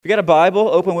If you got a Bible,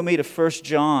 open with me to 1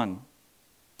 John.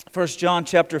 1 John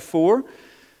chapter 4,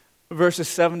 verses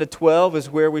 7 to 12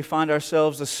 is where we find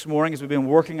ourselves this morning as we've been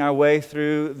working our way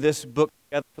through this book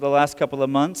together for the last couple of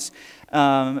months.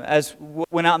 As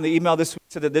went out in the email this week,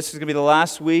 said that this is going to be the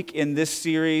last week in this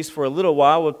series for a little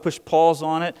while. We'll push pause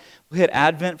on it. We'll hit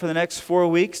Advent for the next 4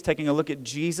 weeks, taking a look at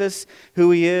Jesus,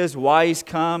 who He is, why He's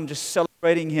come, just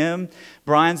celebrating Him.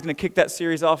 Brian's going to kick that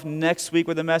series off next week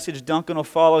with a message. Duncan will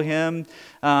follow him.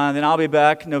 Then I'll be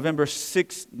back December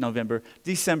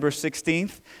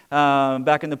 16th,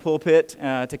 back in the pulpit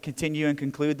to continue and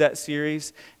conclude that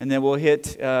series. And then we'll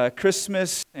hit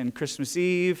Christmas and Christmas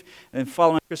Eve. And then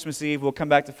following Christmas Eve, we'll come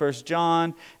back to 1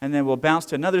 John. And then we'll bounce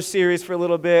to another series for a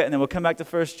little bit. And then we'll come back to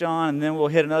 1 John. And then we'll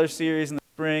hit another series in the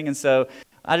spring. And so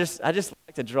I just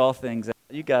like to draw things out.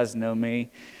 You guys know me.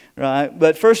 Right,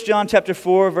 but 1 John chapter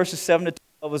 4, verses 7 to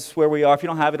 12 is where we are. If you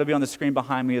don't have it, it'll be on the screen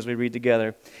behind me as we read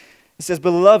together. It says,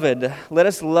 "Beloved, let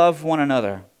us love one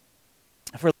another.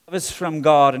 For love is from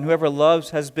God, and whoever loves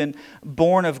has been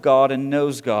born of God and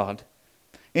knows God.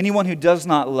 Anyone who does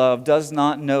not love does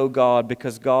not know God,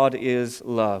 because God is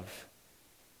love.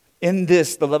 In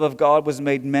this, the love of God was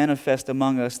made manifest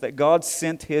among us, that God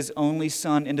sent His only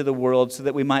Son into the world so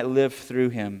that we might live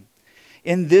through Him.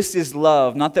 In this is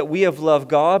love, not that we have loved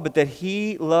God, but that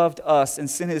He loved us and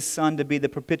sent His Son to be the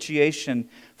propitiation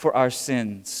for our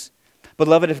sins.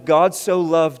 Beloved, if God so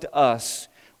loved us,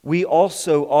 we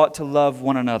also ought to love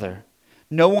one another.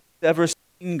 No one has ever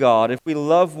seen God. If we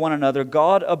love one another,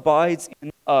 God abides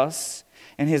in us,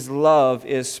 and His love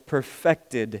is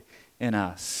perfected in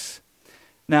us."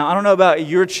 Now, I don't know about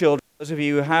your children, those of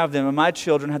you who have them, but my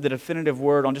children have the definitive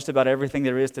word on just about everything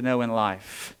there is to know in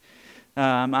life.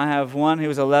 I have one who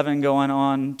is 11 going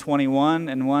on 21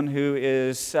 and one who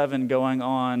is 7 going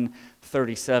on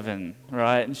 37,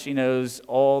 right? And she knows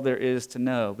all there is to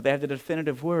know, but they have the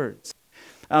definitive words.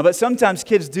 But sometimes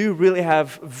kids do really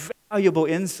have valuable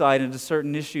insight into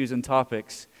certain issues and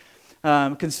topics.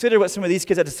 Consider what some of these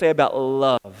kids had to say about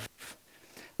love.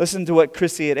 Listen to what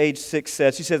Chrissy at age 6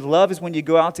 said. She said, "Love is when you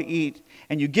go out to eat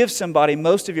and you give somebody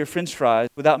most of your French fries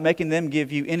without making them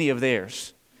give you any of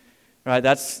theirs." Right?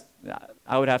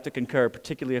 I would have to concur,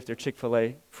 particularly if they're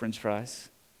Chick-fil-A French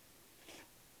fries.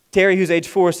 Terry, who's age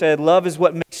 4, said, "Love is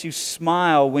what makes you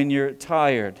smile when you're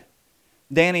tired."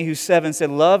 Danny, who's 7, said,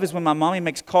 "Love is when my mommy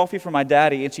makes coffee for my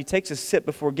daddy and she takes a sip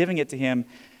before giving it to him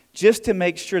just to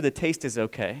make sure the taste is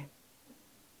okay."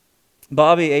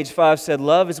 Bobby, age 5, said,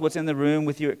 "Love is what's in the room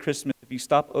with you at Christmas if you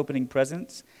stop opening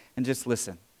presents and just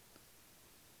listen."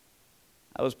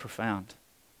 That was profound.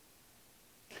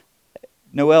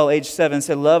 Noel, age 7,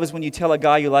 said, "Love is when you tell a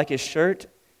guy you like his shirt,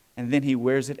 and then he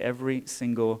wears it every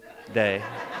single day."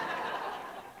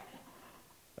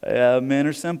 Men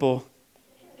are simple.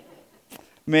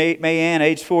 Mayanne,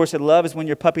 age 4, said, "Love is when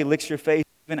your puppy licks your face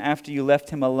even after you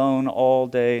left him alone all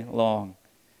day long."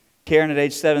 Karen, at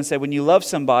age 7, said, "When you love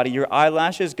somebody, your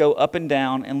eyelashes go up and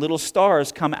down, and little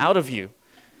stars come out of you."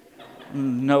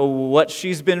 Know what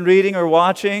she's been reading or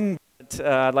watching, but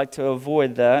I'd like to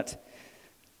avoid that.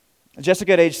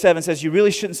 Jessica at age 7 says, "You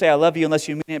really shouldn't say I love you unless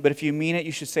you mean it, but if you mean it,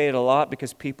 you should say it a lot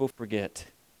because people forget."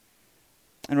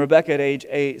 And Rebecca at age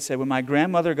 8 said, "When my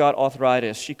grandmother got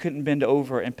arthritis, she couldn't bend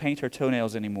over and paint her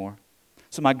toenails anymore.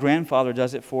 So my grandfather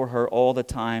does it for her all the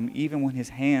time, even when his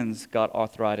hands got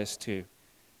arthritis too."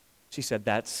 She said,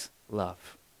 "That's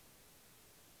love."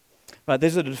 Right,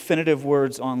 these are the definitive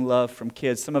words on love from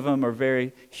kids. Some of them are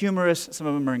very humorous. Some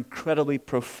of them are incredibly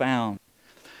profound.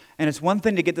 And it's one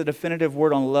thing to get the definitive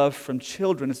word on love from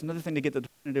children. It's another thing to get the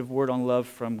definitive word on love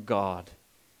from God,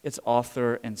 its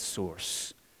author and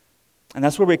source. And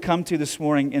that's where we come to this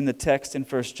morning in the text in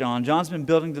 1 John. John's been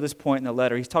building to this point in the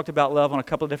letter. He's talked about love on a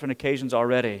couple of different occasions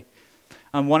already.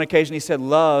 On one occasion, he said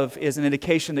love is an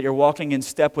indication that you're walking in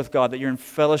step with God, that you're in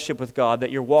fellowship with God, that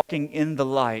you're walking in the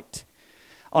light.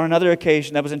 On another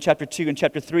occasion, that was in chapter 2 and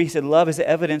chapter 3, he said love is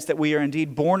evidence that we are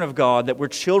indeed born of God, that we're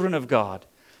children of God.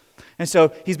 And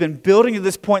so he's been building to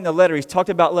this point in the letter. He's talked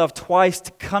about love twice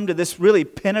to come to this really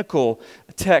pinnacle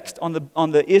text on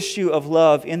the issue of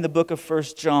love in the book of 1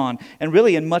 John and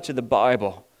really in much of the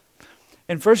Bible.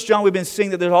 In 1 John, we've been seeing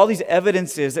that there's all these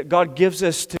evidences that God gives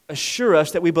us to assure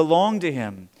us that we belong to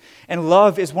Him. And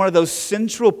love is one of those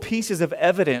central pieces of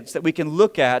evidence that we can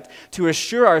look at to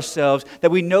assure ourselves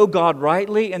that we know God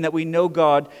rightly and that we know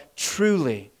God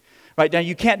truly. Right now,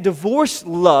 you can't divorce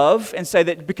love and say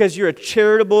that because you're a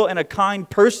charitable and a kind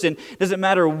person, it doesn't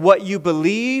matter what you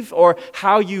believe or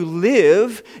how you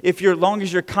live. If you're, as long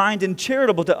as you're kind and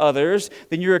charitable to others,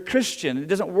 then you're a Christian. It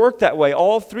doesn't work that way.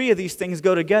 All three of these things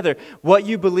go together. What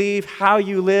you believe, how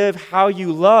you live, how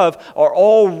you love are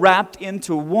all wrapped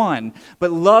into one.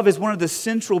 But love is one of the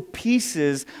central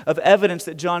pieces of evidence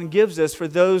that John gives us for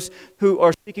those who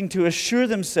are seeking to assure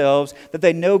themselves that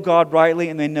they know God rightly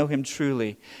and they know Him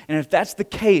truly. And if that's the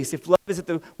case, if love is at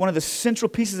one of the central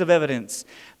pieces of evidence,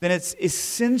 then it's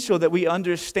essential that we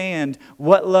understand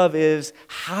what love is,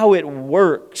 how it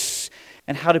works,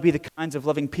 and how to be the kinds of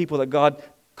loving people that God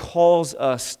calls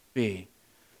us to be.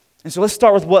 And so let's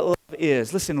start with what love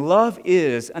is. Listen, love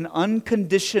is an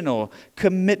unconditional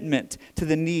commitment to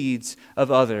the needs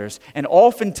of others, and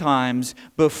oftentimes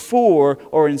before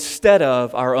or instead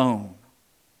of our own.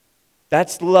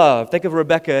 That's love. Think of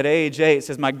Rebecca at age 8. It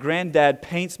says, my granddad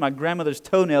paints my grandmother's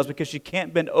toenails because she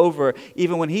can't bend over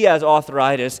even when he has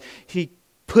arthritis. He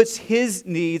puts his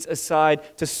needs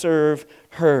aside to serve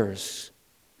hers.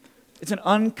 It's an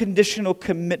unconditional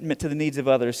commitment to the needs of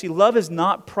others. See, love is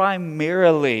not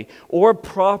primarily or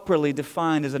properly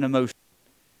defined as an emotion.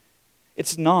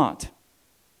 It's not.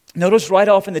 Notice right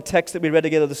off in the text that we read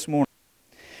together this morning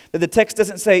that the text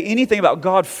doesn't say anything about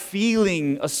God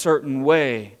feeling a certain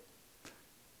way.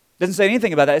 It doesn't say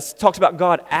anything about that. It talks about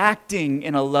God acting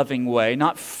in a loving way,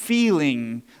 not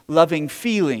feeling loving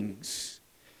feelings.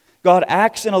 God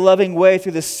acts in a loving way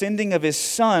through the sending of His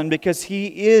Son because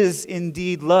He is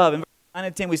indeed love. In verse 9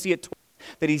 and 10 we see it twice,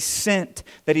 that He's sent,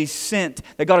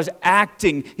 that God is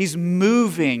acting, He's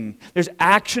moving. There's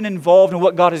action involved in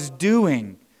what God is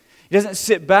doing. He doesn't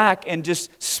sit back and just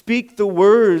speak the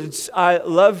words, I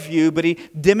love you, but He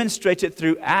demonstrates it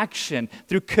through action,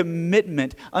 through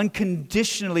commitment,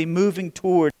 unconditionally moving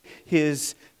toward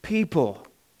His people.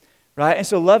 Right? And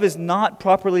so love is not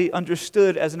properly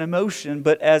understood as an emotion,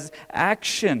 but as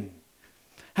action.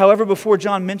 However, before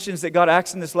John mentions that God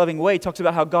acts in this loving way, he talks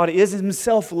about how God is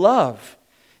Himself love.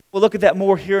 We'll look at that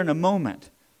more here in a moment.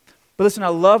 But listen, I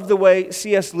love the way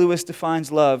C.S. Lewis defines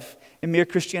love. In Mere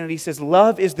Christianity, he says,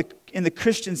 love is in the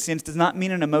Christian sense does not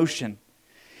mean an emotion.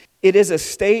 It is a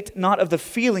state not of the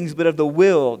feelings, but of the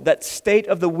will. That state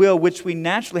of the will which we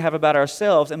naturally have about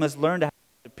ourselves and must learn to have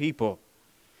to people.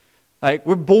 Like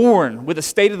we're born with a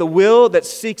state of the will that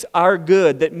seeks our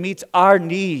good, that meets our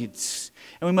needs.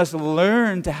 And we must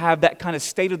learn to have that kind of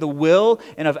state of the will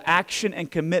and of action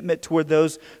and commitment toward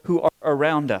those who are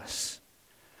around us.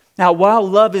 Now, while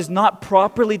love is not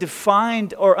properly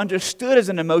defined or understood as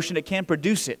an emotion, it can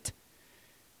produce it.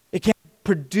 It can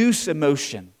produce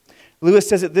emotion. Lewis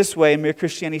says it this way in Mere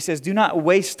Christianity. He says, do not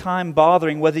waste time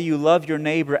bothering whether you love your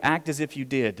neighbor. Act as if you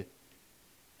did.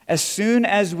 As soon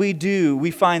as we do,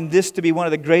 we find this to be one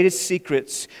of the greatest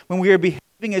secrets. When we are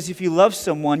behaving as if you love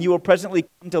someone, you will presently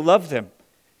come to love them.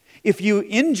 If you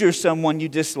injure someone you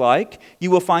dislike,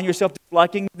 you will find yourself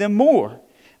disliking them more.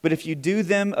 But if you do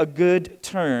them a good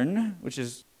turn, which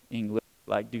is English,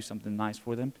 like do something nice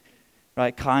for them,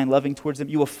 right, kind, loving towards them,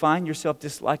 you will find yourself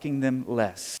disliking them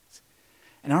less.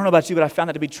 And I don't know about you, but I found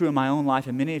that to be true in my own life,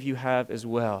 and many of you have as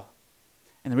well.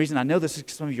 And the reason I know this is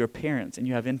because some of you are parents and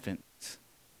you have infants.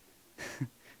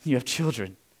 You have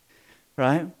children,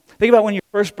 right? Think about when you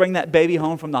first bring that baby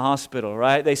home from the hospital,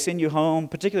 right? They send you home,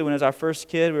 particularly when it was our first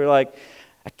kid, we were like,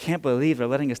 I can't believe they're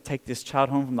letting us take this child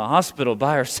home from the hospital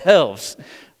by ourselves,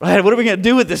 right? What are we going to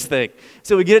do with this thing?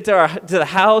 So we get it to the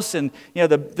house, and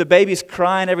the baby's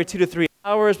crying every 2 to 3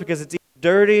 hours because it's either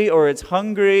dirty or it's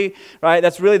hungry, right?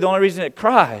 That's really the only reason it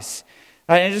cries.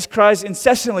 Right? And it just cries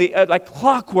incessantly, like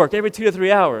clockwork, every 2 to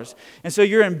 3 hours. And so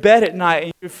you're in bed at night,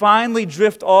 and you finally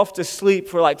drift off to sleep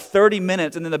for like 30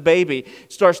 minutes, and then the baby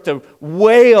starts to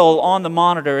wail on the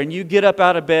monitor, and you get up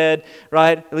out of bed,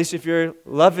 right? At least if you're a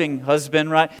loving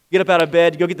husband, right? You get up out of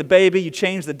bed, you go get the baby, you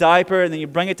change the diaper, and then you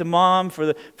bring it to mom for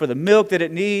the milk that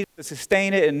it needs to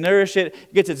sustain it and nourish it.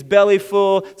 It gets its belly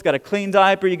full, it's got a clean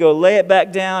diaper, you go lay it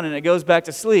back down, and it goes back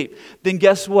to sleep. Then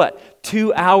guess what?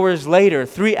 2 hours later,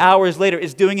 3 hours later,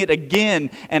 it's doing it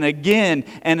again and again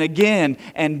and again,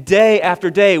 and day after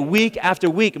day, week after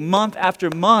week, month after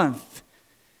month.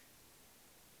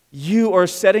 You are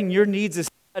setting your needs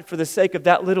aside for the sake of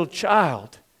that little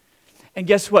child. And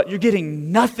guess what? You're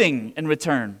getting nothing in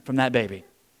return from that baby.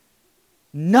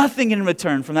 Nothing in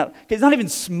return from that. It's not even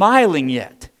smiling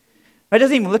yet. It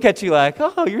doesn't even look at you like,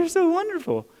 oh, you're so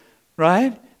wonderful,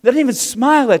 right? They don't even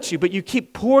smile at you, but you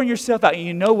keep pouring yourself out. And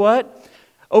you know what?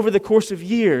 Over the course of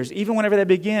years, even whenever they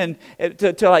begin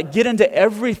to like get into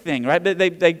everything, right?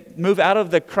 They move out of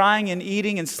the crying and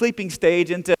eating and sleeping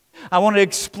stage into, I want to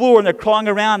explore, and they're crawling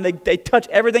around. They touch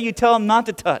everything you tell them not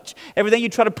to touch. Everything you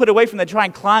try to put away from them, they try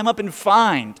and climb up and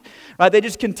find. Right? They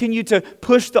just continue to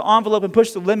push the envelope and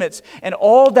push the limits. And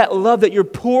all that love that you're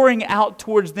pouring out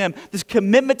towards them, this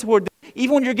commitment toward them,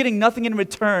 even when you're getting nothing in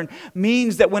return,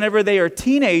 means that whenever they are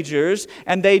teenagers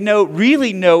and they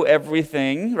really know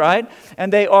everything, right?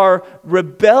 And they are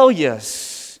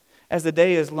rebellious, as the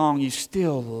day is long, you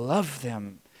still love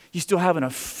them. You still have an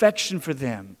affection for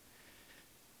them.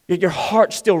 Your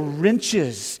heart still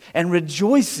wrenches and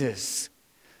rejoices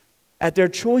at their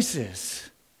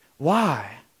choices.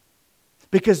 Why?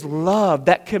 Because love,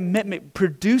 that commitment,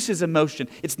 produces emotion.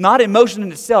 It's not emotion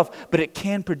in itself, but it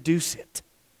can produce it.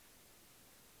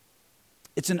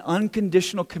 It's an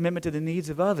unconditional commitment to the needs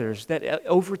of others that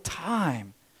over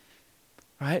time,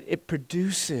 right, it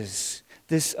produces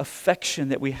this affection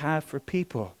that we have for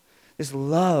people, this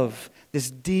love, this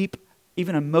deep,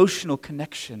 even emotional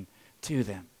connection to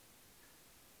them.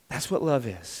 That's what love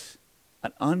is,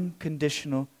 an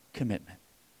unconditional commitment.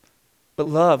 But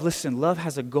love, listen, love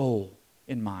has a goal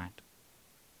in mind,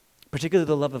 particularly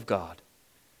the love of God.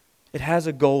 It has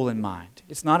a goal in mind.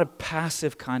 It's not a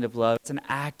passive kind of love, it's an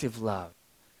active love.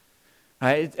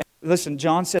 Right? Listen,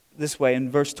 John said it this way in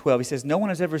verse 12. He says, "No one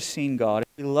has ever seen God. If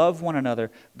we love one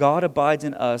another, God abides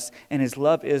in us, and His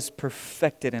love is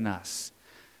perfected in us."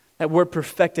 That word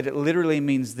perfected, it literally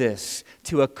means this: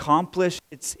 to accomplish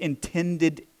its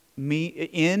intended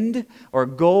end or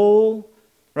goal,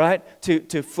 right?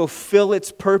 To fulfill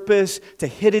its purpose, to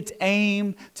hit its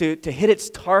aim, to hit its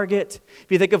target. If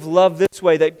you think of love this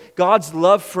way, that God's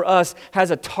love for us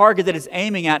has a target that it's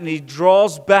aiming at, and He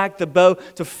draws back the bow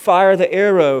to fire the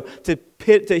arrow, to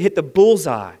hit the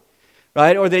bullseye,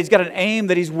 right? Or that He's got an aim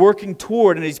that He's working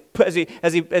toward, and He's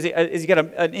got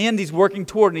an end He's working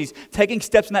toward, and He's taking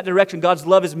steps in that direction. God's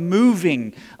love is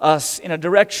moving us in a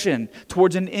direction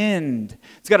towards an end.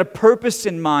 It's got a purpose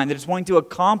in mind that it's wanting to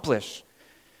accomplish.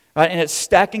 Right? And it's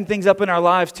stacking things up in our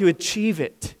lives to achieve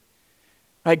it.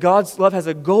 Right? God's love has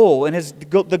a goal, and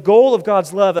the goal of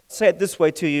God's love, I'll say it this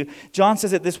way to you. John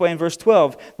says it this way in verse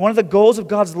 12. One of the goals of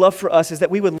God's love for us is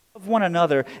that we would love one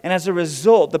another, and as a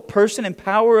result, the person and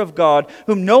power of God,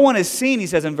 whom no one has seen, he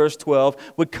says in verse 12,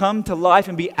 would come to life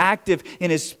and be active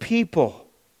in His people.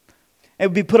 It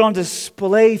would be put on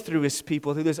display through His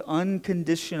people, through this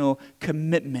unconditional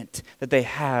commitment that they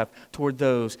have toward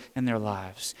those in their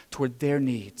lives, toward their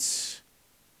needs.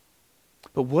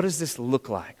 But what does this look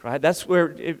like, right? That's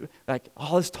where,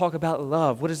 all this talk about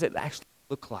love, what does it actually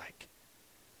look like?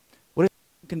 What does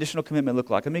unconditional commitment look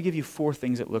like? Let me give you 4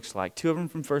 things it looks like. 2 of them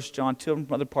from 1 John, 2 of them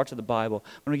from other parts of the Bible.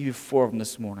 I'm going to give you 4 of them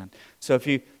this morning. So if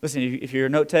you're a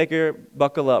note taker,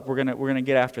 buckle up. We're gonna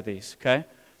get after these, okay?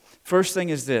 First thing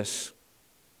is this.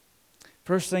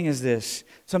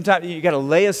 Sometimes you got to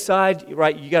lay aside,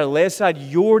 right? You got to lay aside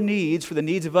your needs for the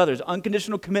needs of others.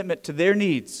 Unconditional commitment to their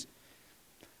needs.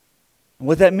 And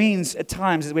what that means at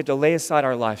times is we have to lay aside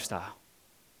our lifestyle.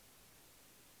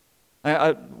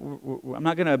 I'm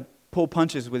not going to pull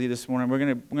punches with you this morning. We're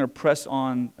going to press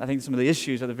on. I think some of the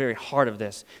issues are the very heart of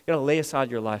this. You got to lay aside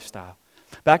your lifestyle.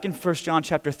 Back in 1 John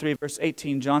chapter 3, verse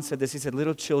 18, John said this. He said,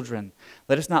 "Little children,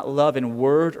 let us not love in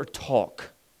word or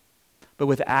talk, but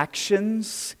with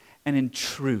actions and in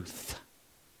truth."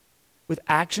 With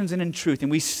actions and in truth.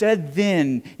 And we said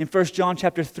then in 1 John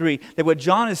chapter 3 that what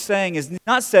John is saying is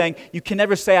not saying you can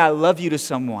never say "I love you" to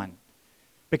someone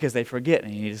because they forget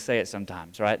and you need to say it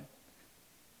sometimes, right?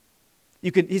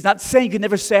 He's not saying you can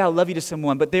never say "I love you" to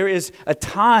someone, but there is a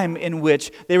time in which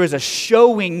there is a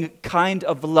showing kind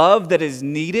of love that is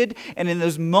needed. And in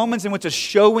those moments in which a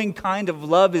showing kind of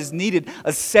love is needed,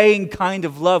 a saying kind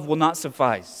of love will not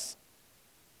suffice.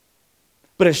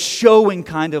 But a showing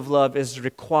kind of love is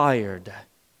required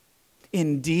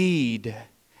in deed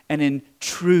and in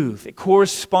truth. It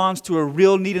corresponds to a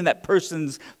real need in that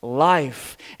person's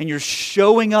life. And you're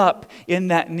showing up in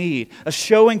that need. A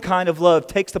showing kind of love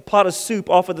takes the pot of soup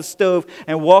off of the stove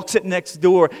and walks it next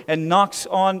door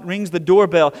and rings the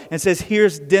doorbell and says,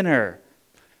 "Here's dinner."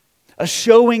 A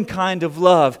showing kind of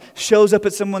love shows up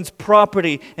at someone's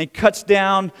property and cuts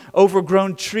down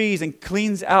overgrown trees and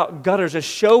cleans out gutters. A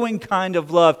showing kind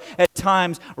of love at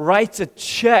times writes a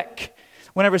check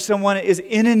whenever someone is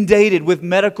inundated with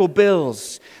medical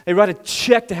bills. They write a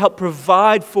check to help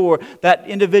provide for that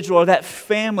individual or that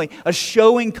family. A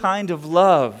showing kind of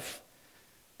love.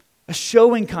 A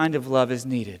showing kind of love is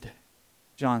needed,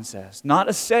 John says. Not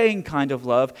a saying kind of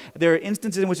love. There are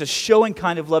instances in which a showing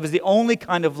kind of love is the only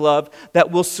kind of love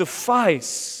that will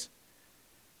suffice.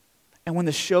 And when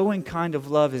the showing kind of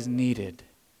love is needed,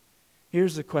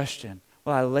 here's the question.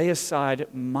 Will I lay aside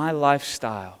my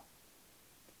lifestyle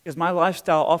Because my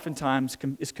lifestyle oftentimes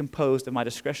is composed of my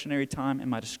discretionary time and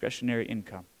my discretionary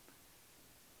income.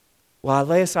 While I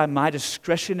lay aside my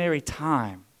discretionary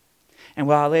time and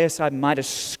while I lay aside my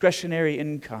discretionary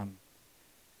income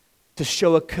to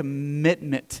show a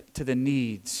commitment to the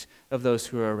needs of those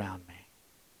who are around me.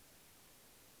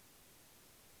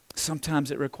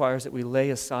 Sometimes it requires that we lay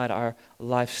aside our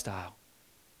lifestyle.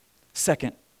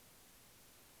 Second,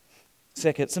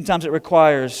 sometimes it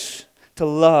requires to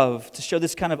love, to show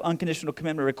this kind of unconditional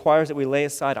commitment requires that we lay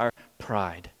aside our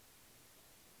pride.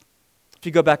 If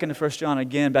you go back into 1 John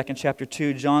again, back in chapter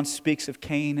 2, John speaks of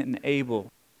Cain and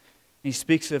Abel. He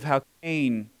speaks of how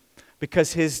Cain,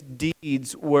 because his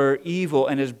deeds were evil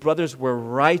and his brothers were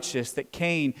righteous, that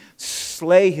Cain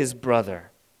slay his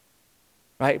brother,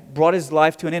 right? Brought his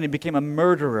life to an end and became a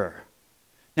murderer.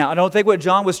 Now, I don't think what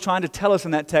John was trying to tell us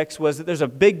in that text was that there's a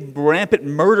big rampant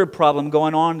murder problem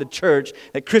going on in the church,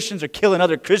 that Christians are killing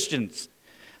other Christians.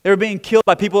 They were being killed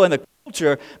by people in the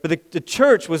culture, but the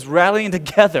church was rallying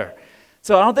together.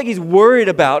 So I don't think he's worried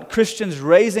about Christians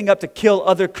raising up to kill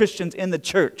other Christians in the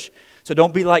church. So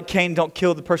don't be like Cain, don't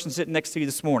kill the person sitting next to you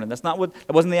this morning. That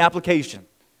wasn't the application.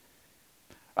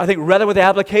 I think rather what the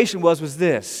application was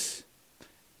this.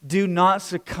 Do not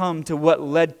succumb to what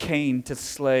led Cain to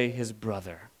slay his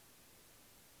brother,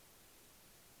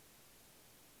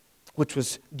 which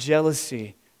was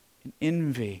jealousy and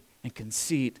envy and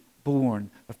conceit born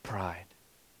of pride.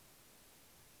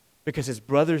 Because his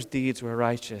brother's deeds were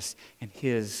righteous and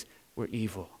his were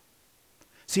evil.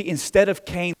 See, instead of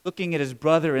Cain looking at his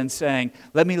brother and saying,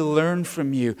 let me learn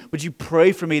from you. Would you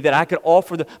pray for me that I could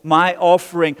offer my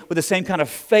offering with the same kind of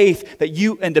faith that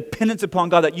you and dependence upon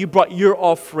God that you brought your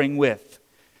offering with?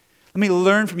 Let me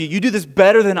learn from you. You do this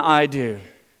better than I do.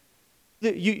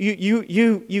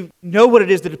 You know what it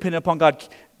is to depend upon God.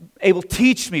 Abel,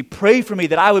 teach me, pray for me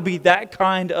that I would be that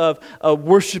kind of a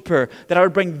worshiper, that I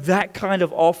would bring that kind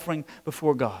of offering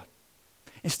before God.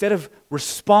 Instead of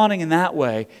responding in that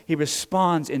way, he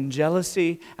responds in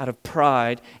jealousy, out of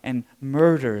pride, and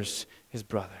murders his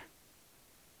brother.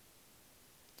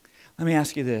 Let me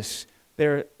ask you this.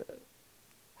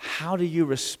 How do you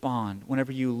respond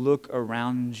whenever you look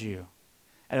around you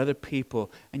at other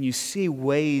people and you see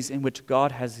ways in which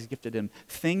God has gifted them,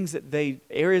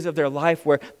 areas of their life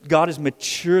where God has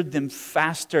matured them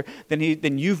faster than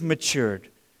you've matured,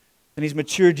 than He's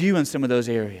matured you in some of those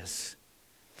areas?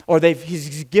 Or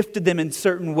He's gifted them in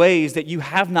certain ways that you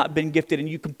have not been gifted, and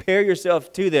you compare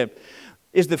yourself to them.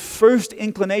 Is the first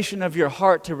inclination of your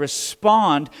heart to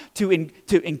respond, to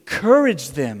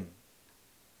encourage them?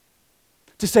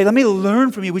 To say, let me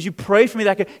learn from you. Would you pray for me?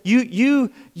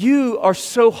 You are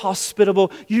so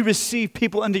hospitable. You receive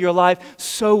people into your life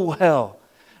so well.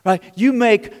 Right? You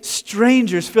make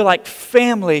strangers feel like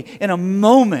family in a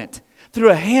moment. Through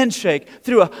a handshake,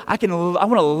 I want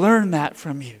to learn that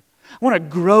from you. I want to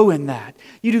grow in that.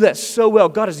 You do that so well.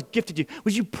 God has gifted you.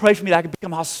 Would you pray for me that I can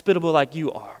become hospitable like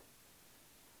you are?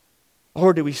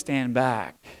 Or do we stand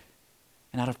back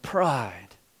and out of pride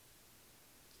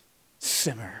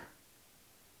simmer?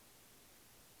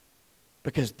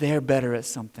 Because they're better at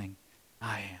something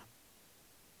I am.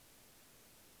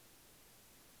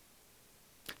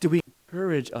 Do we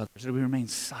encourage others or do we remain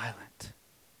silent?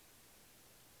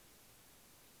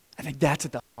 I think that's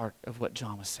at the heart of what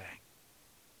John was saying.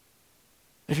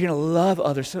 If you're going to love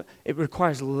others, it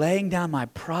requires laying down my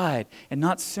pride and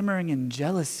not simmering in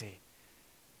jealousy.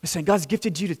 We're saying God's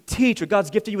gifted you to teach, or God's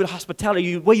gifted you with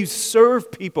hospitality, the way you serve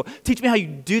people. Teach me how you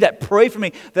do that. Pray for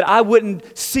me that I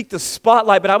wouldn't seek the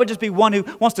spotlight, but I would just be one who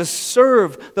wants to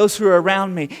serve those who are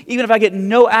around me. Even if I get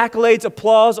no accolades,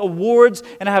 applause, awards,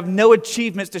 and I have no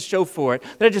achievements to show for it,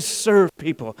 that I just serve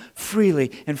people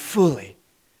freely and fully.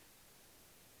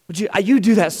 You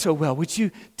do that so well. Would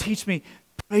you teach me,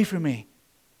 pray for me?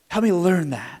 Help me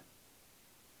learn that.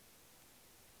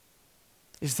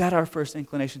 Is that our first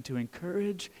inclination, to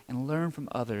encourage and learn from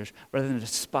others rather than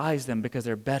despise them because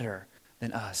they're better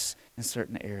than us in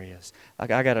certain areas? I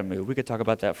got to move. We could talk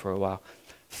about that for a while.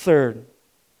 Third,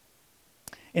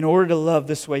 in order to love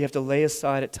this way, you have to lay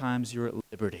aside at times your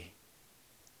liberty.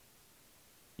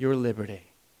 Your liberty.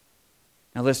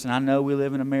 Now listen, I know we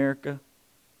live in America.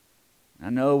 I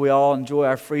know we all enjoy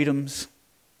our freedoms.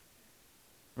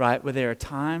 Right? But there are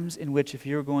times in which if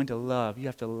you're going to love, you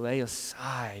have to lay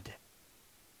aside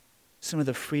some of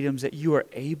the freedoms that you are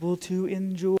able to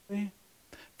enjoy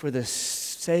for the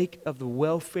sake of the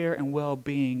welfare and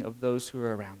well-being of those who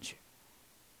are around you.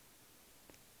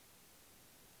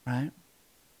 Right?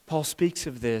 Paul speaks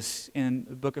of this in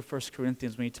the book of 1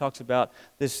 Corinthians when he talks about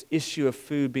this issue of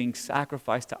food being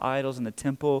sacrificed to idols in the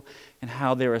temple, and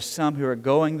how there are some who are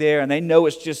going there and they know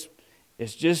it's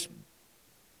it's just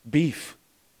beef,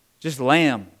 just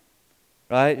lamb,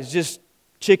 right? It's just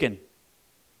chicken.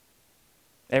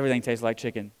 Everything tastes like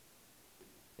chicken.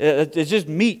 It's just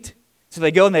meat. So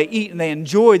they go and they eat and they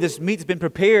enjoy this meat that's been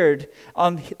prepared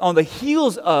on the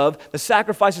heels of the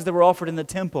sacrifices that were offered in the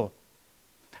temple.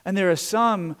 And there are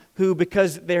some who,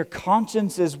 because their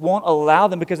consciences won't allow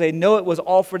them, because they know it was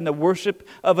offered in the worship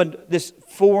of this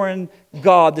foreign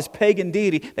god, this pagan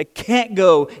deity, they can't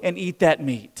go and eat that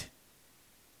meat.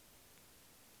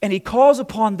 And he calls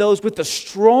upon those with a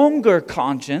stronger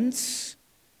conscience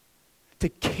to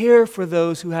care for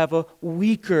those who have a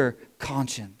weaker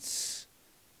conscience.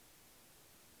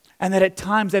 And that at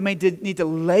times they may need to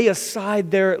lay aside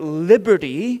their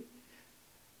liberty,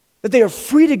 that they are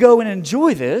free to go and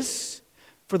enjoy this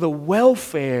for the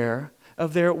welfare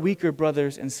of their weaker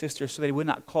brothers and sisters, so they would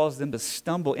not cause them to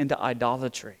stumble into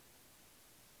idolatry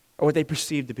or what they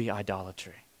perceive to be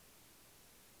idolatry.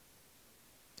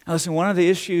 Now listen, one of the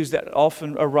issues that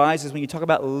often arises when you talk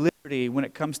about liberty when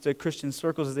it comes to Christian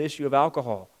circles is the issue of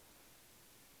alcohol.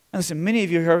 And listen, many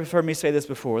of you have heard me say this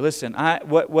before. Listen,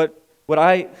 it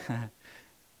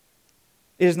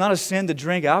is not a sin to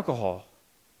drink alcohol.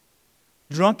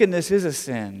 Drunkenness is a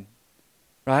sin,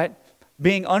 right?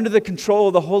 Being under the control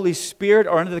of the Holy Spirit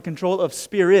or under the control of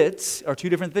spirits are two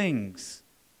different things.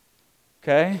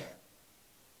 Okay?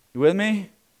 You with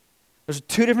me? There's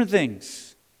two different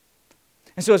things.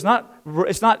 And so it's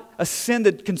not a sin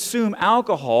to consume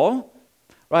alcohol,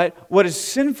 right? What is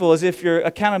sinful is if your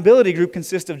accountability group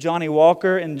consists of Johnny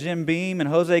Walker and Jim Beam and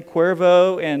Jose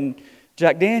Cuervo and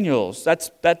Jack Daniels.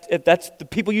 If that's the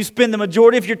people you spend the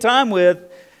majority of your time with,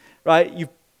 right? You've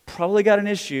probably got an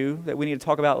issue that we need to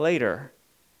talk about later.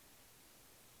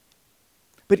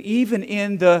 But even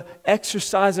in the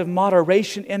exercise of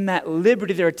moderation, in that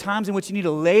liberty, there are times in which you need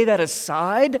to lay that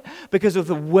aside because of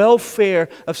the welfare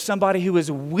of somebody who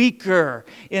is weaker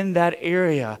in that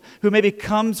area, who maybe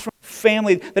comes from a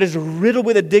family that is riddled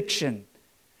with addiction,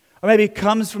 or maybe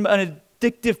comes from an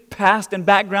addictive past and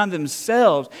background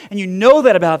themselves, and you know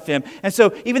that about them. And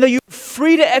so even though you're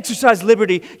free to exercise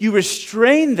liberty, you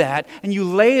restrain that and you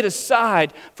lay it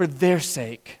aside for their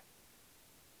sake.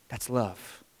 That's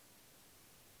love.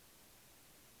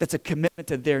 That's a commitment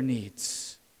to their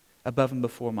needs above and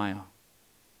before my own.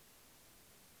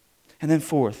 And then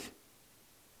fourth,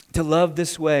 to love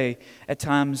this way at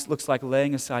times looks like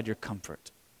laying aside your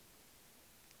comfort.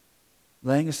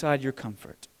 Laying aside your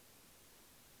comfort.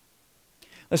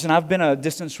 Listen, I've been a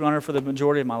distance runner for the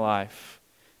majority of my life.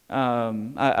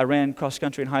 I ran cross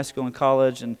country in high school and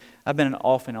college, and I've been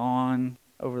off and on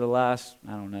over the last,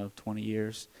 20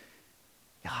 years.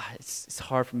 God, it's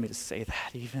hard for me to say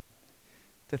that even.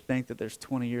 To think that there's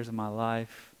 20 years of my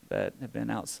life that have been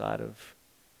outside of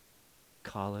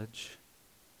college.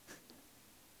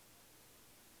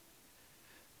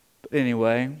 But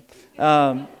anyway,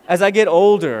 as I get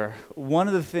older, one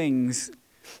of the things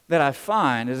that I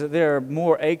find is that there are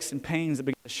more aches and pains that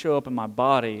begin to show up in my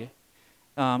body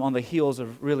on the heels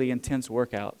of really intense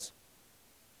workouts.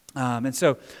 And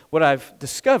so what I've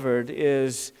discovered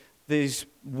is these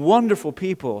wonderful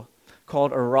people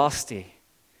called Erosti.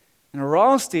 And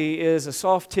Erosti is a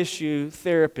soft tissue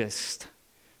therapist.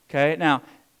 Okay? Now,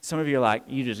 some of you are like,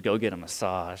 you just go get a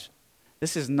massage.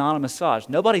 This is not a massage.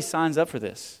 Nobody signs up for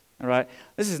this. All right?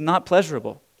 This is not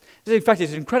pleasurable. In fact,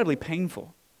 it's incredibly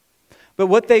painful. But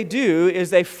what they do is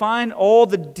they find all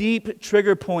the deep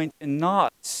trigger points and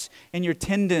knots in your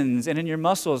tendons and in your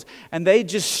muscles, and they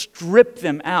just strip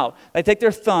them out. They take their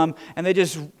thumb and they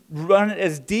just run it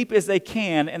as deep as they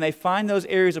can, and they find those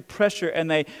areas of pressure,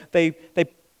 and they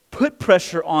put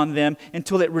pressure on them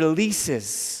until it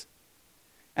releases.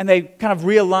 And they kind of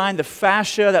realign the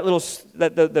fascia,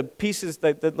 the pieces,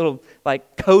 that little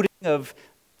like coating of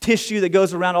tissue that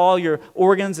goes around all your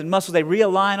organs and muscles. They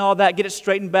realign all that, get it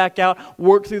straightened back out,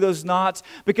 work through those knots,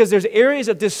 because there's areas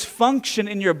of dysfunction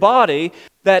in your body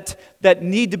that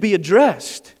need to be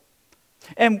addressed.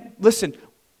 And listen,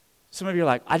 some of you are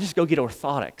like, I just go get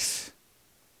orthotics.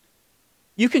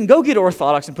 You can go get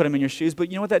orthotics and put them in your shoes,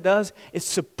 but you know what that does? It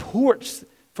supports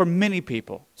for many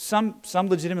people. Some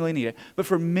legitimately need it, but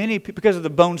for many people, because of the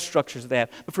bone structures that they have,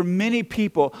 but for many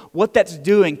people, what that's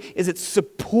doing is it's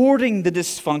supporting the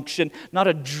dysfunction, not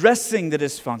addressing the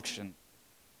dysfunction.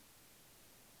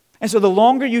 And so the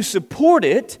longer you support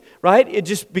it, right, it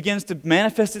just begins to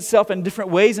manifest itself in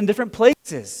different ways in different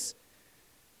places.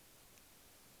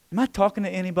 Am I talking to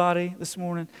anybody this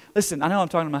morning? Listen, I know I'm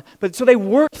talking about, but so they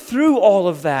work through all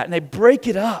of that and they break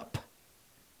it up.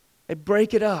 They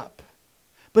break it up.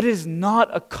 But it is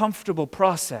not a comfortable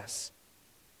process.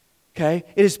 Okay?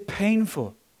 It is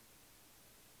painful.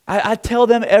 I tell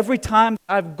them every time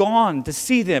I've gone to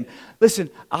see them, listen,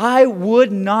 I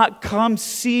would not come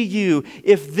see you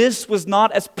if this was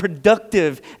not as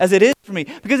productive as it is for me,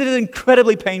 because it is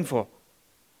incredibly painful.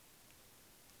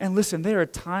 And listen, there are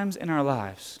times in our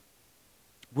lives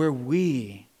where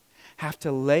we have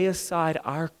to lay aside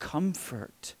our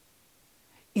comfort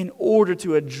in order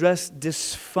to address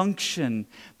dysfunction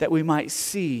that we might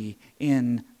see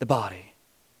in the body.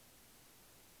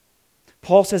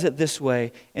 Paul says it this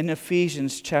way in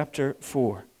Ephesians chapter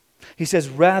 4. He says,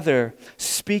 rather,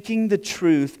 speaking the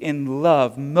truth in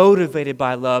love, motivated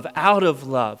by love, out of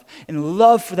love, in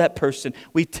love for that person,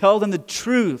 we tell them the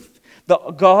truth,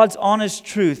 God's honest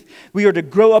truth. We are to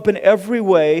grow up in every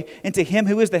way into Him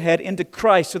who is the head, into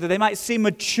Christ, so that they might see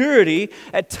maturity.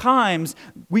 At times,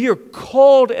 we are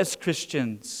called as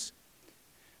Christians,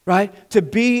 right, to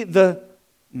be the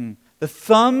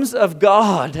thumbs of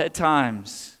God at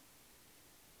times.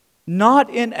 Not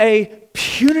in a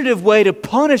punitive way to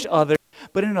punish others,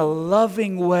 but in a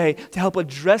loving way to help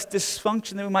address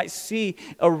dysfunction that we might see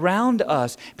around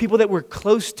us, people that we're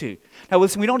close to. Now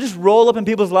listen, we don't just roll up in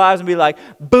people's lives and be like,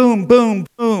 boom, boom,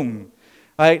 boom.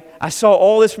 Right? I saw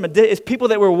all this from it's people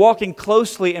that we're walking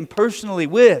closely and personally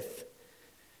with.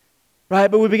 Right?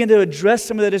 But we begin to address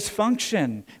some of the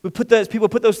dysfunction. People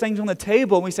put those things on the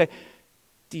table and we say,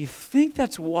 do you think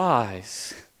that's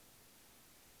wise?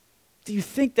 Do you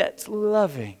think that's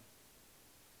loving?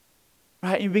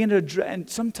 Right? And you begin to address, and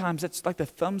sometimes that's like the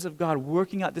thumbs of God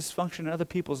working out dysfunction in other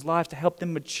people's lives to help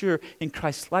them mature in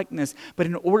Christ's likeness. But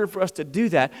in order for us to do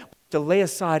that, we have to lay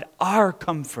aside our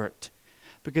comfort,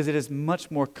 because it is much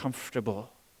more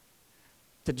comfortable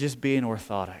to just be an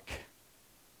orthotic.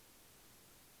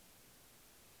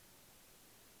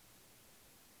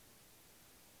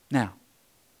 Now,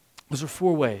 those are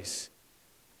 4 ways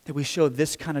that we show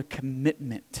this kind of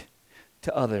commitment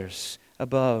to others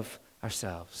above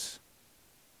ourselves.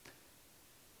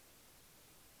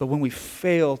 But when we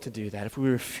fail to do that, if we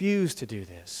refuse to do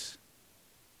this,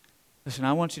 listen,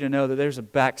 I want you to know that there's a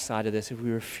backside to this if we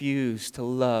refuse to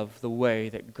love the way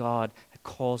that God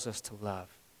calls us to love.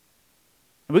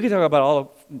 And we could talk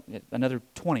about another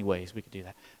 20 ways we could do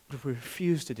that. But if we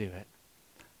refuse to do it,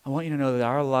 I want you to know that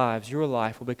our lives, your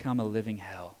life, will become a living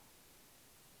hell.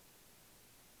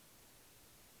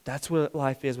 That's what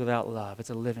life is without love. It's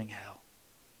a living hell.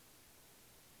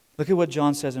 Look at what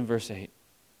John says in verse 8.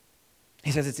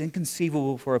 He says it's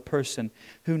inconceivable for a person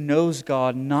who knows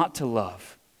God not to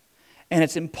love. And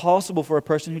it's impossible for a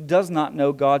person who does not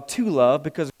know God to love,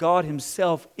 because God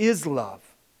Himself is love.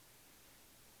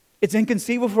 It's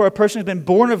inconceivable for a person who's been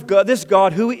born of God, this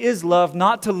God who is love,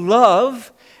 not to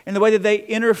love in the way that they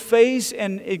interface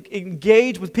and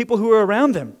engage with people who are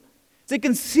around them. It's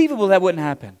inconceivable that wouldn't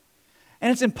happen.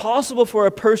 And it's impossible for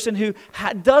a person who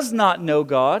does not know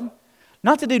God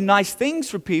not to do nice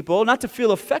things for people, not to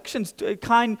feel affections,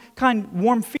 kind,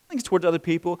 warm feelings towards other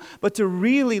people, but to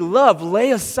really love,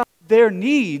 lay aside their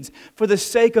needs for the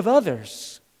sake of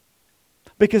others.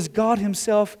 Because God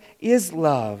Himself is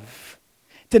love.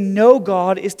 To know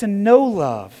God is to know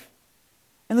love.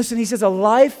 And listen, he says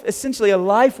essentially a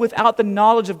life without the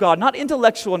knowledge of God. Not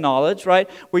intellectual knowledge, right?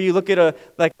 Where you look at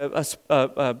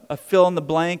a fill in the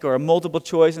blank or a multiple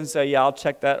choice and say, yeah, I'll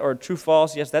check that. Or true,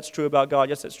 false. Yes, that's true about God.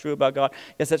 Yes, that's true about God.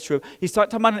 Yes, that's true. He's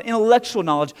talking about an intellectual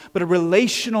knowledge, but a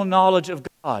relational knowledge of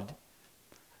God.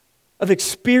 Of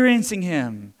experiencing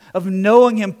Him. Of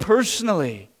knowing Him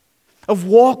personally. Of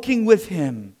walking with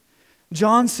Him.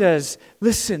 John says,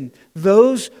 listen,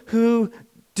 those who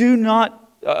do not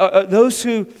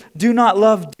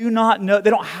love do not know. They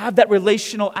don't have that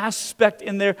relational aspect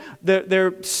in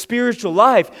their spiritual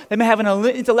life. They may have an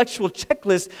intellectual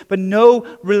checklist, but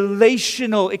no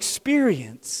relational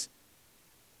experience.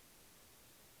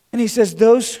 And he says,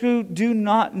 those who do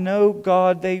not know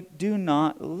God, they do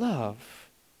not love.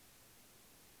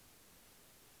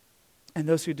 And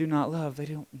those who do not love, they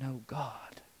don't know God.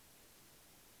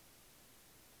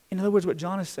 In other words, what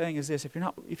John is saying is this: if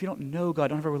you don't know God,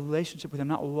 don't have a relationship with Him,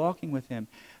 not walking with Him,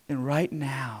 then right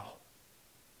now,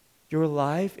 your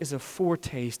life is a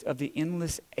foretaste of the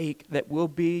endless ache that will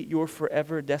be your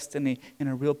forever destiny in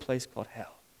a real place called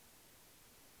hell.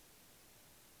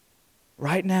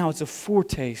 Right now, it's a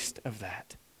foretaste of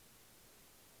that.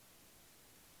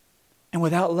 And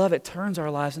without love, it turns our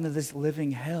lives into this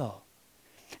living hell.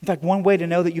 In fact, one way to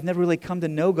know that you've never really come to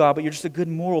know God, but you're just a good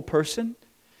moral person,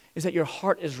 is that your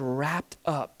heart is wrapped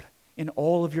up in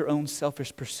all of your own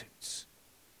selfish pursuits.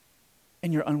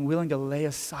 And you're unwilling to lay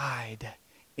aside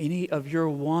any of your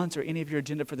wants or any of your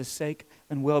agenda for the sake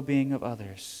and well-being of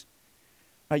others.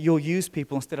 Right? You'll use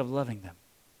people instead of loving them.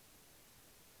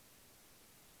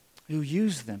 You'll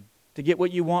use them to get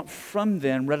what you want from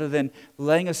them rather than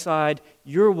laying aside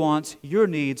your wants, your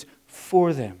needs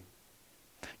for them.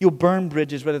 You'll burn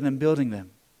bridges rather than building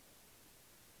them.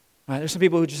 Right? There's some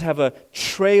people who just have a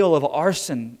trail of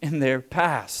arson in their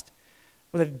past,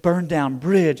 where they've burned down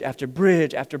bridge after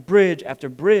bridge after bridge after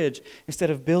bridge instead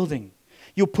of building.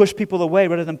 You'll push people away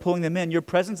rather than pulling them in. Your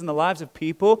presence in the lives of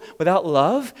people without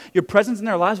love, your presence in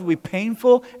their lives will be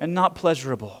painful and not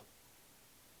pleasurable.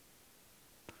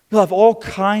 You'll have all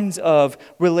kinds of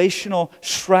relational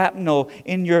shrapnel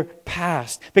in your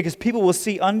past because people will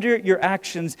see under your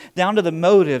actions down to the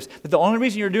motives that the only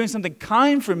reason you're doing something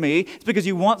kind for me is because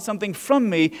you want something from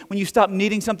me. When you stop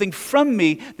needing something from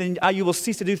me, then you will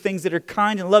cease to do things that are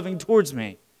kind and loving towards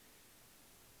me.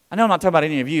 I know I'm not talking about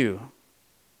any of you.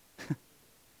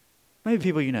 Maybe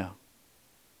people you know.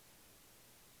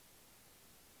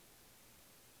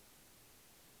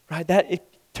 Right? That it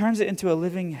turns it into a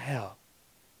living hell.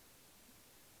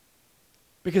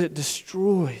 Because it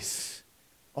destroys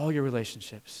all your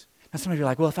relationships. Now some of you are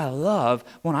like, well, if I love,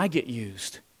 won't I get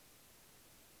used?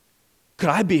 Could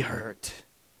I be hurt?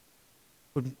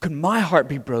 Could my heart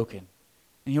be broken? And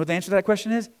you know what the answer to that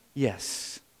question is?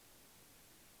 Yes.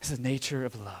 It's the nature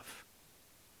of love.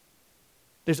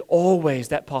 There's always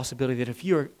that possibility that if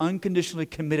you are unconditionally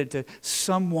committed to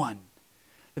someone,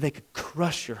 that they could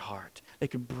crush your heart. They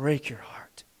could break your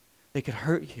heart. They could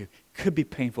hurt you. It could be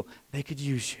painful. They could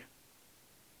use you.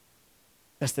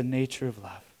 That's the nature of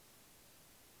love.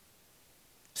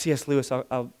 C.S. Lewis,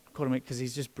 I'll quote him because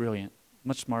he's just brilliant,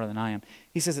 much smarter than I am.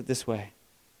 He says it this way.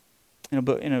 In a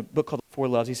book called The Four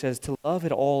Loves, he says, to love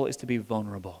at all is to be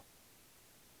vulnerable.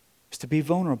 It's to be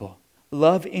vulnerable.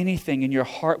 Love anything and your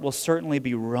heart will certainly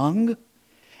be wrung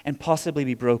and possibly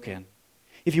be broken.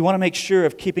 If you want to make sure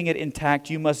of keeping it intact,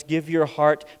 you must give your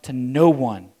heart to no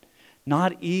one,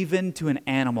 not even to an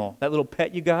animal. That little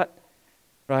pet you got,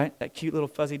 right? That cute little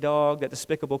fuzzy dog, that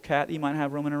despicable cat that you might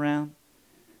have roaming around.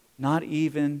 Not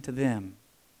even to them.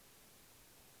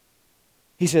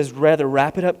 He says, rather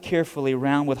wrap it up carefully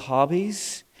round with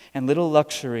hobbies and little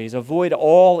luxuries. Avoid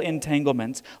all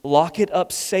entanglements. Lock it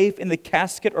up safe in the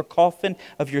casket or coffin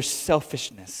of your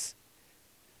selfishness.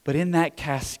 But in that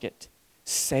casket,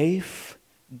 safe,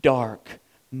 dark,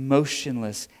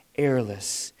 motionless,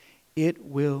 airless, it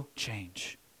will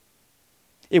change.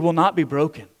 It will not be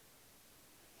broken,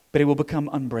 but it will become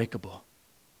unbreakable.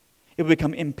 It will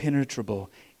become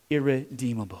impenetrable,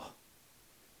 irredeemable.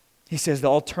 He says the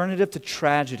alternative to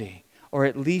tragedy, or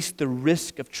at least the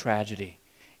risk of tragedy,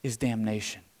 is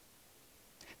damnation.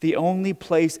 The only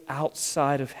place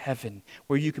outside of heaven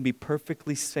where you can be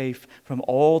perfectly safe from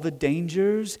all the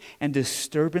dangers and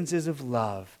disturbances of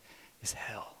love is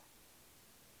hell.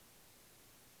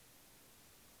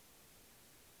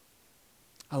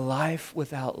 A life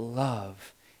without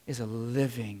love is a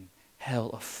living hell,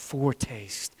 a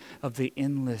foretaste of the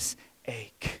endless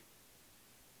ache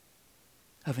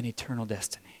of an eternal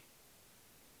destiny.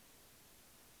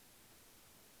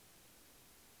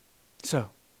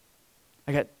 So,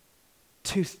 I got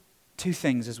two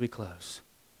things as we close.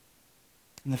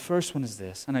 And the first one is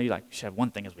this. I know you should have one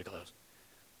thing as we close.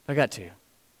 I got two.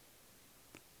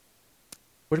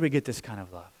 Where do we get this kind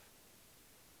of love?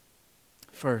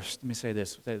 First, let me say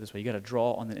this way. You got to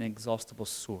draw on the inexhaustible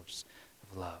source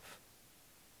of love.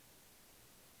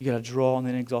 You got to draw on the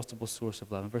inexhaustible source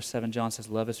of love. In verse 7, John says,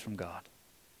 love is from God.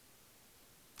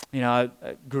 You know,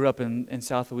 I grew up in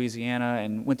South Louisiana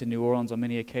and went to New Orleans on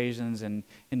many occasions. And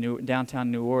in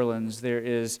downtown New Orleans, there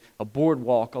is a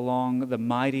boardwalk along the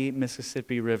mighty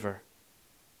Mississippi River.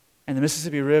 And the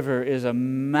Mississippi River is a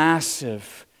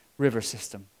massive river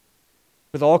system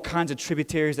with all kinds of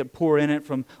tributaries that pour in it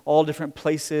from all different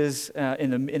places in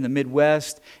the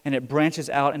Midwest. And it branches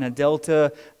out in a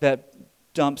delta that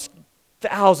dumps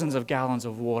thousands of gallons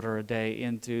of water a day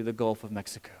into the Gulf of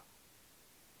Mexico.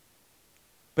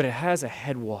 But it has a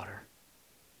headwater.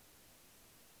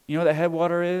 You know what that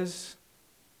headwater is?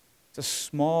 It's a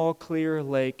small, clear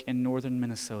lake in northern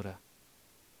Minnesota.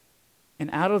 And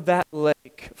out of that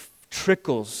lake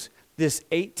trickles this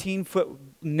 18-foot,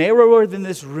 narrower than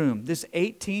this room, this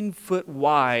 18-foot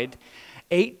wide,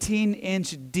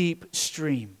 18-inch deep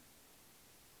stream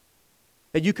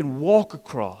that you can walk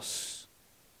across.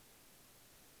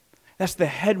 That's the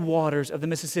headwaters of the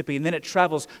Mississippi. And then it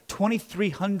travels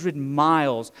 2,300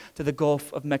 miles to the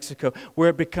Gulf of Mexico, where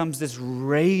it becomes this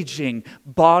raging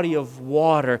body of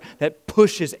water that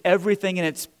pushes everything in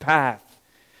its path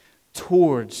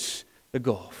towards the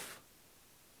Gulf.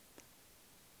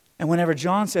 And whenever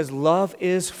John says love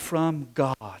is from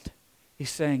God,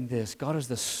 he's saying this: God is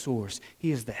the source.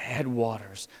 He is the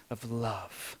headwaters of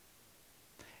love.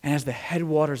 and as the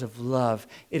headwaters of love.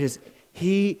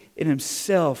 He in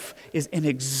himself is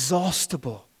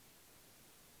inexhaustible.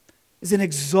 Is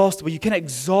inexhaustible. You can't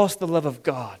exhaust the love of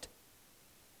God.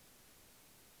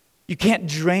 You can't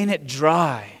drain it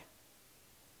dry.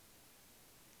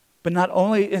 But not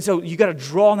only, and so you got to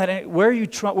draw on that. Where are you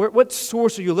trying? What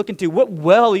source are you looking to? What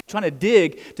well are you trying to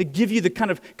dig to give you the kind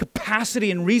of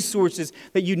capacity and resources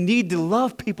that you need to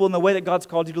love people in the way that God's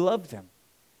called you to love them?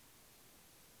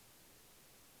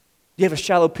 Do you have a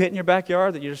shallow pit in your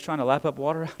backyard that you're just trying to lap up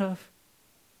water out of?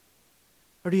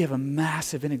 Or do you have a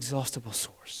massive, inexhaustible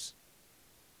source?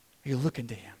 Are you looking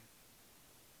to Him?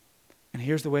 And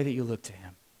here's the way that you look to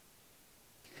Him,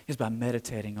 is by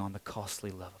meditating on the costly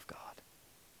love of God.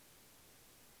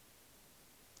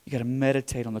 You got to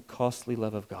meditate on the costly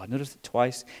love of God. Notice that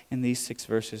twice in these 6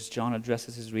 verses, John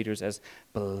addresses his readers as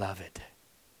beloved.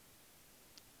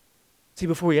 See,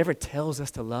 before he ever tells us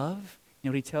to love, you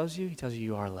know what he tells you? He tells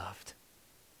you are loved.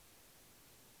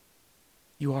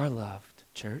 You are loved,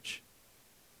 church.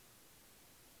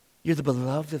 You're the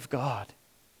beloved of God.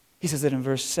 He says it in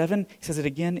verse 7. He says it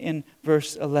again in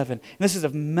verse 11. And this is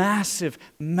of massive,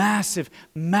 massive,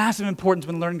 massive importance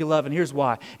when learning to love. And here's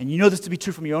why. And you know this to be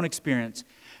true from your own experience.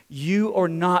 You are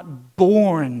not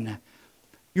born.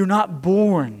 You're not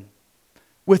born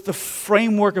with the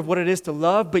framework of what it is to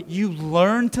love, but you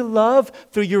learn to love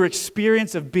through your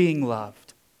experience of being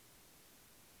loved.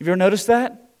 Have you ever noticed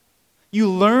that?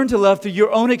 You learn to love through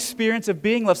your own experience of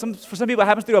being loved. For some people, it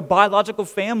happens through a biological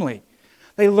family.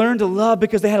 They learn to love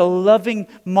because they had a loving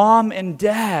mom and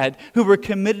dad who were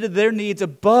committed to their needs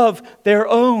above their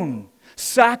own,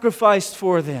 sacrificed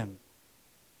for them.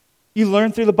 You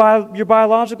learn through your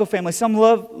biological family. Some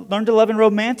learn to love in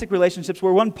romantic relationships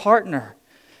where one partner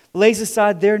lays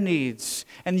aside their needs,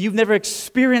 and you've never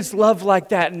experienced love like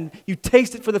that, and you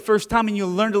taste it for the first time, and you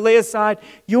learn to lay aside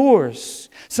yours.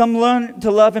 Some learn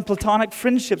to love in platonic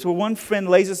friendships where one friend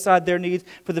lays aside their needs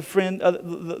for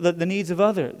the needs of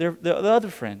the other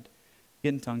friend.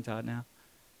 Getting tongue-tied now.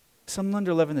 Some learn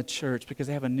to love in the church because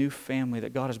they have a new family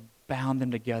that God has bound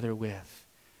them together with.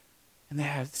 And they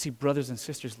see brothers and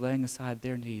sisters laying aside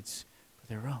their needs for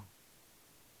their own.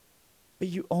 But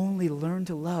you only learn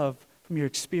to love from your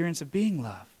experience of being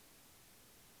loved.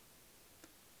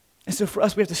 And so for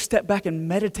us, we have to step back and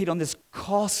meditate on this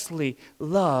costly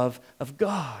love of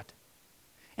God.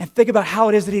 And think about how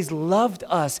it is that He's loved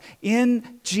us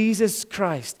in Jesus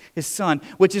Christ, His Son,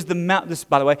 which is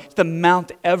by the way, it's the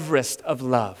Mount Everest of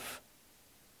love.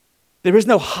 There is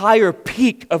no higher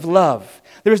peak of love.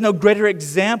 There is no greater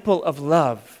example of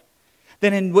love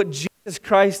than in what Jesus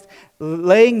Christ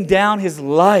laying down His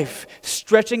life,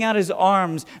 stretching out His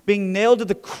arms, being nailed to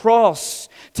the cross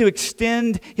to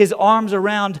extend His arms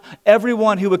around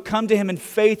everyone who would come to Him in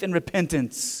faith and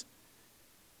repentance.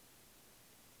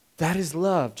 That is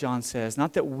love, John says.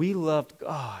 Not that we loved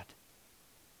God.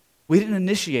 We didn't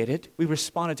initiate it. We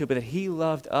responded to it, but that He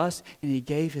loved us and He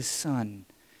gave His Son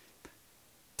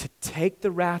to take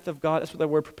the wrath of God. That's what the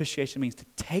word propitiation means. To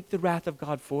take the wrath of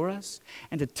God for us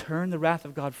and to turn the wrath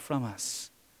of God from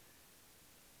us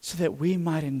so that we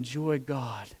might enjoy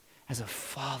God as a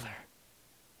Father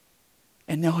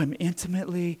and know Him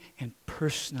intimately and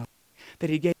personally. That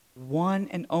He gave one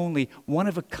and only, one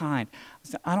of a kind.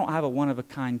 I don't have a one of a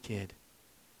kind kid.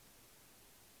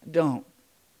 I don't.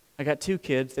 I got 2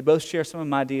 kids. They both share some of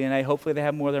my DNA. Hopefully they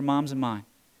have more of their moms than mine.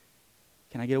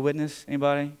 Can I get a witness?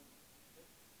 Anybody?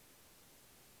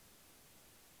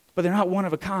 But they're not one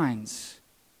of a kinds.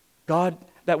 God,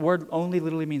 that word only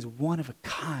literally means one of a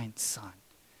kind son.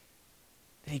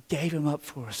 That He gave Him up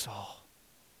for us all.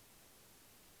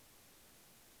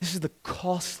 This is the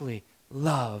costly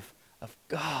love of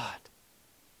God.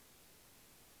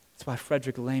 That's why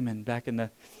Frederick Lehman, back in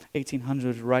the 1800s,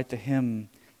 would write the hymn,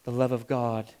 The Love of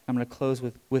God. I'm going to close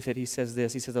with it. He says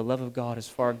this. He says, the love of God is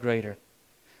far greater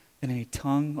than any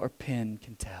tongue or pen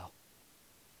can tell.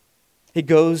 It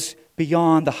goes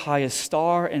beyond the highest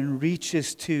star and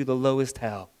reaches to the lowest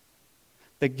hell.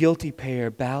 The guilty pair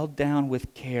bowed down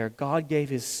with care. God gave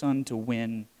His Son to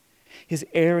win. His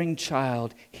erring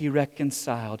child He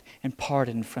reconciled and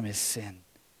pardoned from his sin.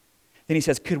 Then he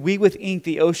says, could we with ink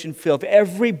the ocean fill? If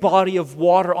every body of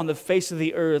water on the face of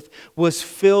the earth was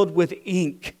filled with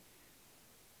ink,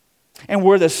 and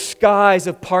were the skies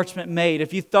of parchment made,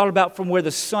 if you thought about from where the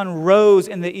sun rose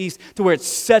in the east to where it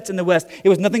sets in the west, it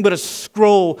was nothing but a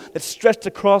scroll that stretched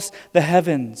across the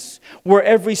heavens. Were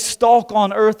every stalk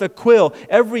on earth a quill,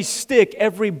 every stick,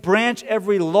 every branch,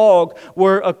 every log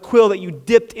were a quill that you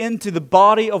dipped into the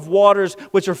body of waters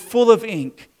which are full of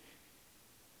ink.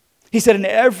 He said, and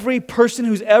every person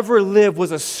who's ever lived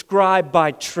was a scribe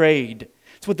by trade.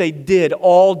 It's what they did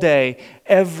all day,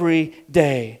 every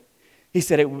day. He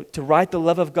said to write the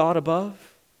love of God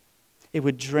above, it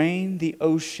would drain the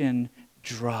ocean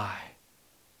dry.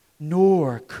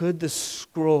 Nor could the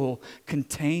scroll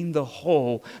contain the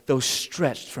whole, though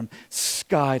stretched from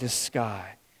sky to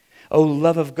sky. O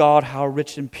love of God, how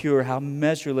rich and pure, how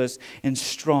measureless and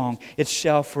strong, it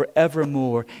shall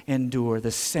forevermore endure.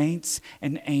 The saints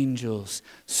and angels'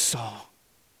 song.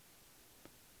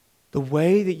 The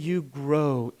way that you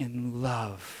grow in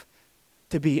love,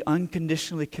 to be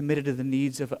unconditionally committed to the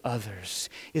needs of others,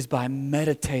 is by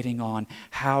meditating on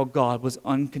how God was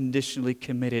unconditionally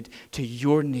committed to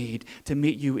your need, to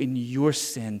meet you in your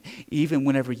sin, even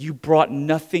whenever you brought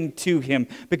nothing to Him.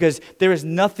 Because there is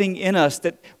nothing in us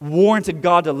that warranted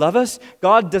God to love us.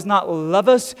 God does not love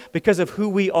us because of who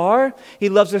we are. He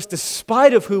loves us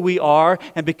despite of who we are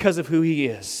and because of who He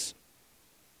is.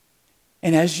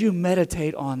 And as you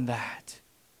meditate on that,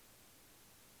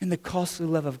 in the costly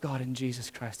love of God in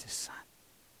Jesus Christ, His Son,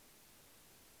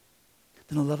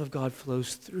 then the love of God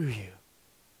flows through you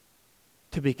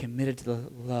to be committed to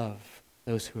love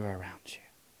those who are around you.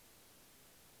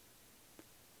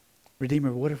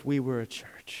 Redeemer, what if we were a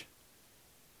church?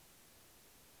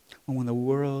 When the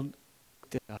world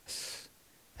looked at us,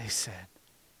 they said,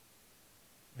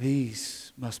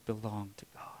 these must belong to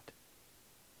God.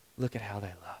 Look at how they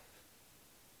love.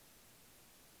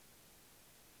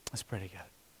 Let's pray together.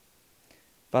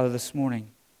 Father, this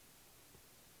morning,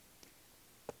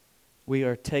 we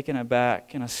are taken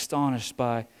aback and astonished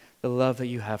by the love that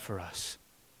you have for us.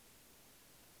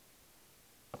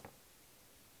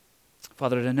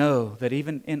 Father, to know that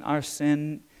even in our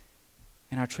sin,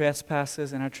 in our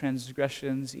trespasses, and our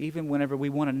transgressions, even whenever we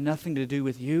wanted nothing to do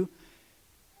with you,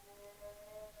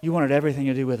 you wanted everything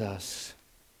to do with us.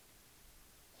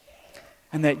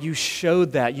 And that you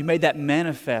showed that, you made that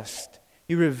manifest.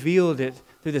 You revealed it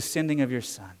through the sending of your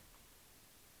Son.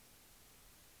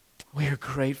 We are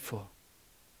grateful.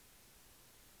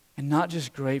 And not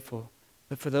just grateful,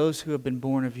 but for those who have been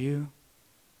born of you,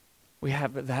 we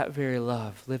have that very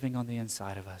love living on the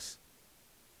inside of us.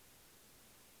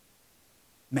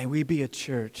 May we be a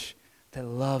church that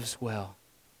loves well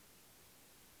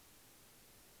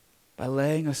by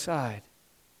laying aside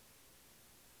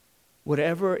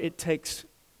whatever it takes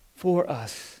for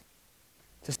us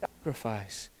to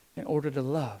sacrifice in order to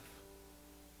love.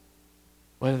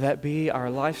 Whether that be our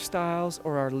lifestyles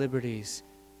or our liberties.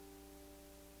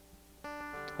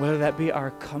 Whether that be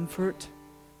our comfort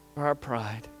or our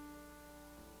pride.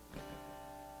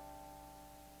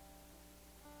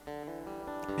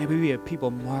 May we be a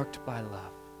people marked by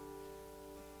love.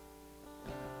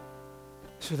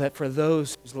 So that for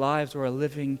those whose lives are a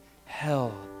living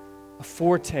hell, a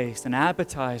foretaste, an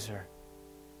appetizer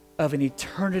of an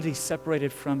eternity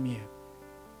separated from you,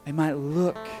 they might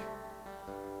look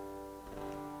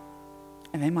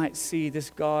and they might see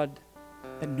this God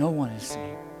that no one has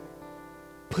seen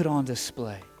put on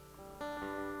display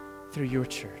through your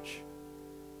church.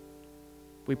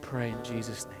 We pray in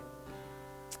Jesus' name.